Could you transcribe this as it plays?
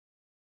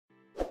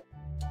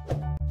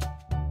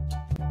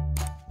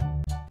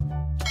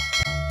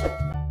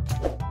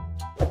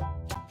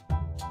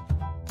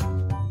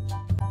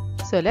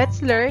So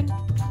let's learn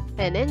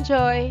and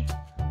enjoy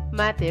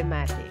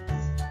mathematics.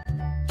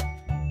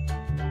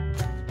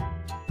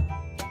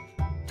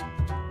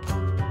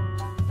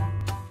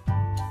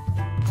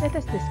 Let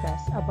us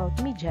discuss about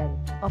median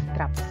of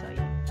trapezoid.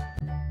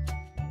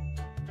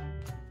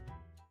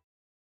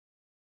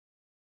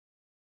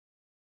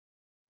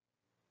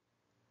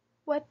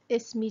 What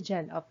is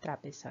median of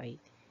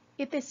trapezoid?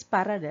 It is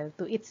parallel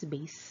to its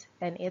base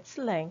and its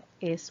length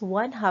is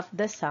 1/2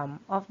 the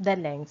sum of the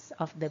lengths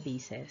of the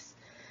bases.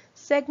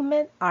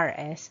 Segment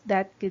RS,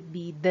 that could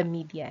be the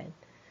median.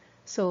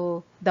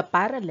 So the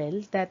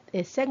parallel, that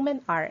is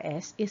segment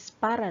RS, is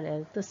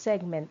parallel to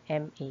segment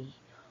MA.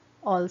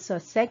 Also,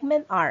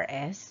 segment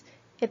RS,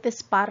 it is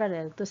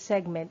parallel to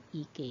segment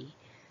EK.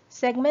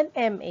 Segment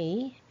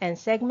MA and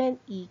segment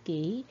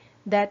EK,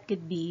 that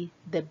could be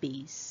the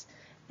base.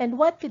 And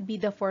what could be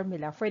the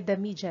formula for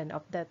the median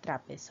of the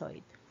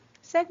trapezoid?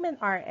 Segment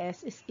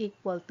RS is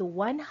equal to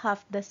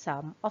 1/2 the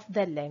sum of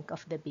the length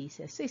of the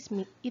bases. So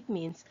it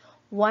means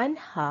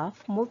 1/2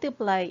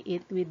 multiply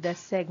it with the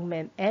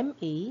segment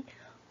MA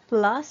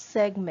plus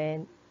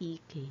segment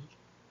EK.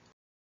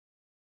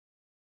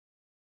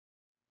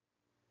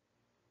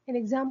 In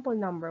example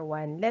number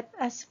 1, let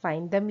us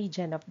find the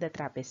median of the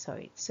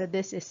trapezoid. So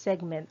this is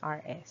segment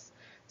RS.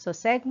 So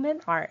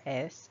segment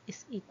RS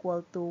is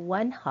equal to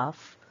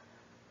 1/2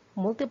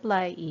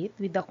 multiply it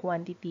with the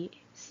quantity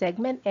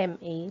segment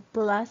MA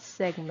plus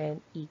segment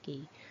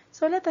EK.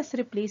 So let us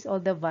replace all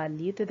the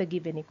value to the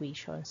given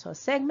equation. So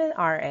segment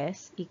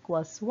RS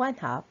equals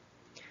 1/2.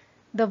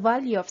 The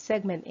value of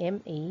segment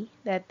MA,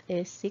 that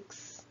is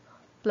 6,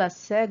 plus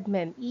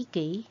segment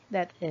EK,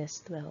 that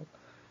is 12.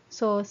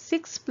 So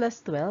 6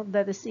 plus 12,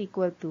 that is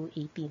equal to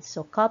 18.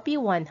 So copy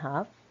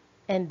 1/2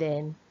 and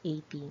then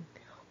 18.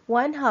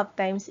 1/2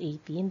 times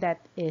 18,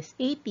 that is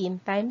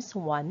 18 times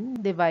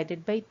 1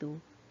 divided by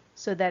 2.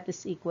 So that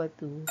is equal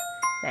to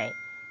 9.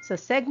 So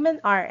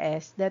segment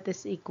RS, that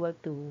is equal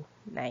to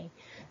 9.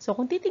 So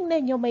kung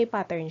titingnan nyo, may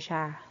pattern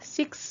siya.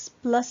 6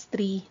 plus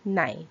 3,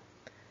 9.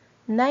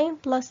 9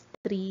 plus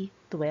 3,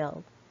 12.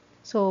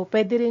 So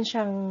pwede rin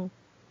siyang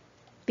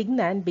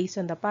tignan based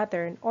on the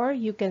pattern, or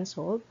you can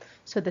solve.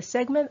 So the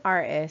segment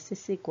RS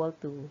is equal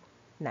to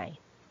 9.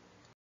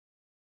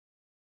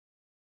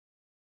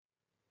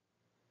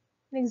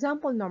 In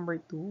example number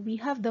 2, we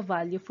have the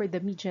value for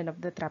the median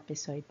of the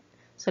trapezoid.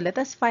 So let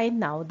us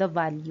find now the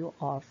value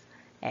of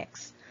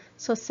x.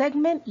 So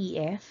segment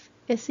EF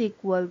is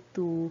equal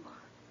to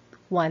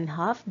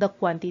 1/2 the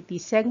quantity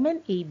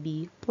segment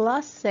AB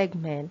plus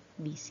segment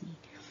BC.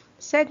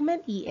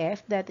 Segment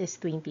EF, that is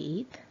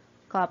 28,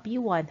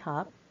 copy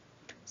 1/2.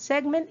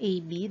 Segment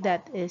AB,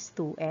 that is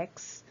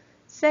 2x.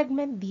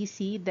 Segment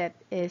DC, that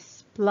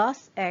is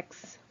plus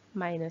x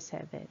minus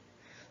 7.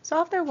 So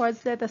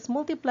afterwards, let us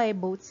multiply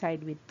both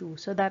sides with 2.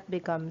 So that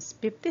becomes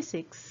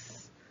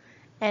 56.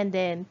 And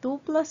then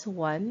 2 plus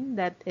 1,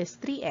 that is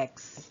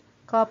 3x.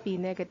 Copy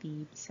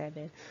negative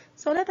 7.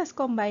 So let us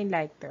combine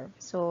like terms.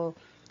 So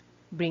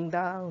bring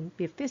down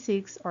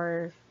 56,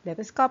 or let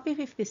us copy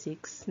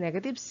 56,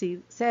 negative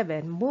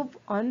 7, move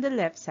on the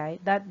left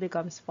side, that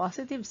becomes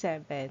positive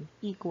 7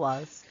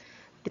 equals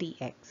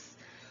 3x.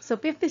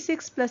 So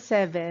 56 plus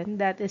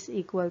 7, that is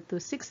equal to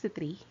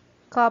 63,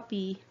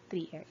 copy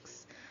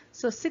 3x.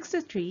 So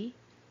 63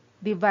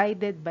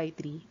 divided by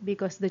 3,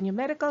 because the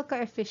numerical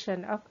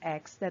coefficient of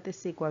x, that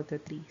is equal to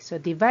 3. So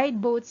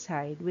divide both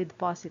sides with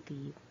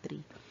positive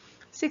 3.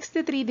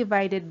 63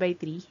 divided by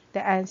 3,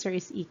 the answer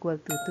is equal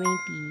to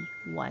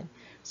 21.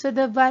 So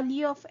the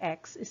value of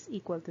x is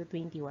equal to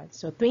 21.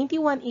 So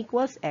 21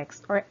 equals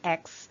x, or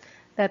x,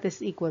 that is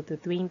equal to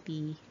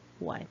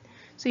 21.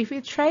 So if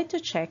you try to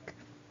check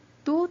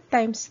 2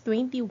 times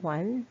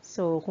 21,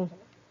 so kung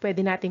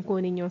pwede natin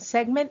kunin yung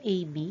segment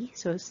AB.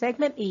 So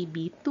segment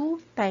AB, 2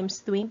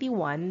 times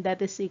 21,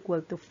 that is equal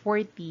to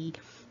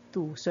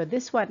 42. So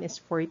this one is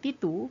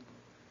 42,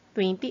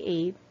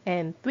 28,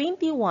 and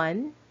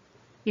 21.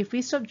 If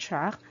we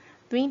subtract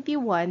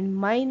 21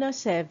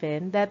 minus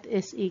 7, that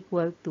is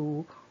equal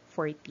to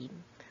 14.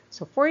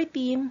 So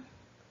 14,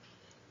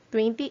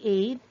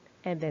 28,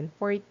 and then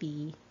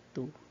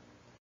 42.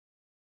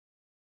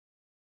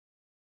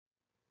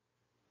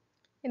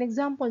 In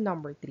example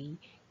number 3,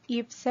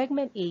 if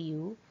segment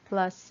AU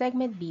plus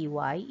segment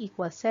BY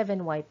equals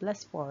 7y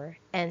plus 4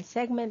 and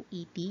segment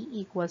ET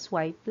equals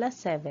y plus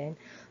 7,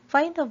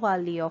 find the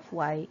value of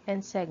y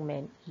and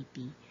segment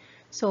ET.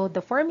 So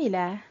the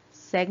formula,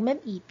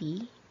 segment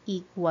ET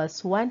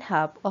equals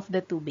 1/2 of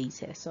the two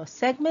bases. So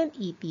segment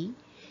ET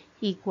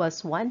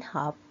equals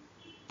 1/2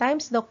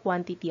 times the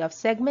quantity of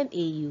segment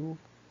AU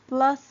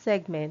plus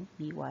segment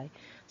BY.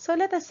 So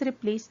let us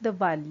replace the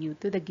value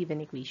to the given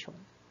equation.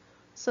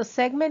 So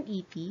segment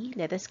ET,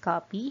 let us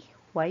copy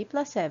y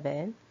plus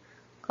 7,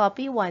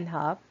 copy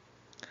 1/2.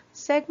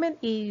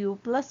 Segment AU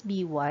plus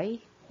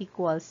BY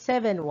equals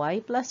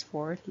 7y plus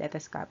 4, let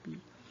us copy.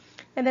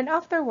 And then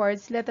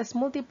afterwards, let us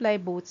multiply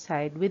both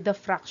sides with the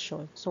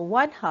fraction. So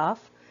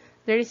 1/2,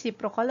 the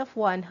reciprocal of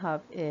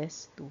 1/2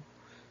 is 2.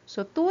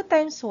 So 2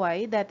 times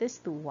y, that is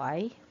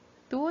 2y,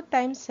 2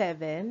 times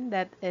 7,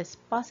 that is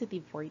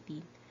positive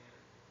 14.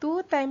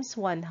 2 times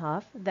 1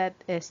 half, that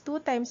is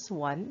 2 times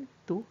 1,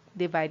 2,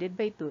 divided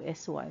by 2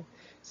 is 1.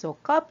 So,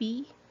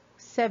 copy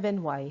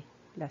 7y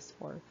plus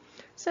 4.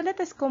 So, let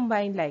us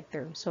combine like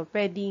terms. So,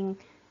 pwedeng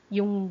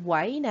yung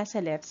y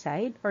nasa left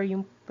side or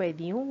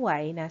pwede yung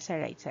y nasa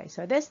right side.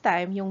 So, this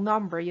time, yung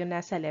number yung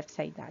nasa left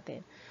side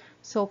natin.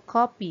 So,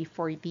 copy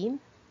 14,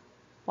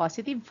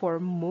 positive 4,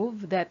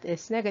 move, that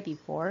is negative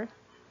 4,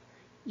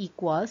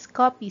 equals,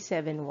 copy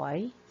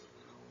 7y,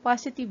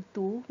 positive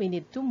 2, we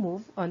need to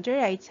move on the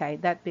right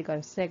side, that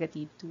becomes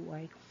negative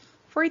 2y.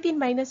 14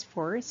 minus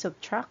 4,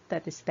 subtract,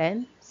 that is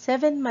 10.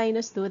 7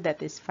 minus 2,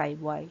 that is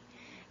 5y.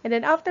 And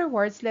then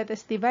afterwards, let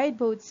us divide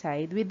both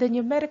sides with the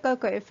numerical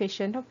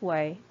coefficient of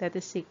y, that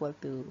is equal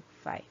to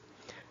 5.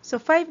 So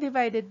 5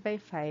 divided by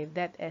 5,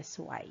 that is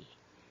y.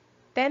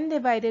 10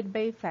 divided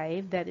by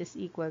 5, that is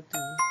equal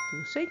to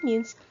 2. So it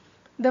means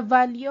the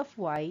value of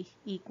y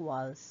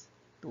equals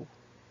 2.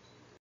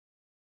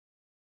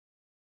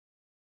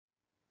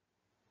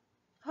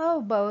 How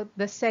about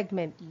the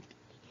segment ET?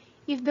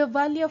 If the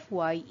value of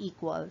y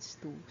equals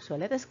 2, so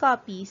let us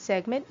copy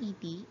segment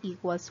ET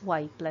equals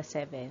y plus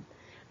 7.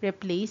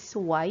 Replace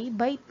y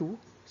by 2,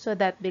 so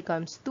that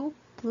becomes 2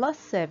 plus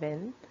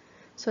 7.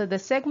 So the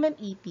segment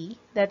ET,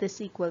 that is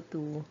equal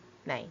to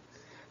 9.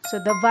 So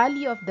the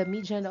value of the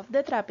median of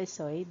the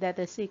trapezoid, that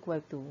is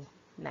equal to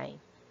 9.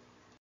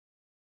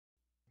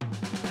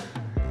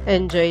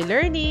 Enjoy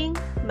learning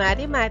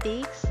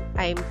mathematics.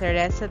 I'm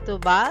Teresa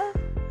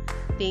Tubal.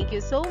 Thank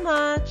you so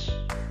much.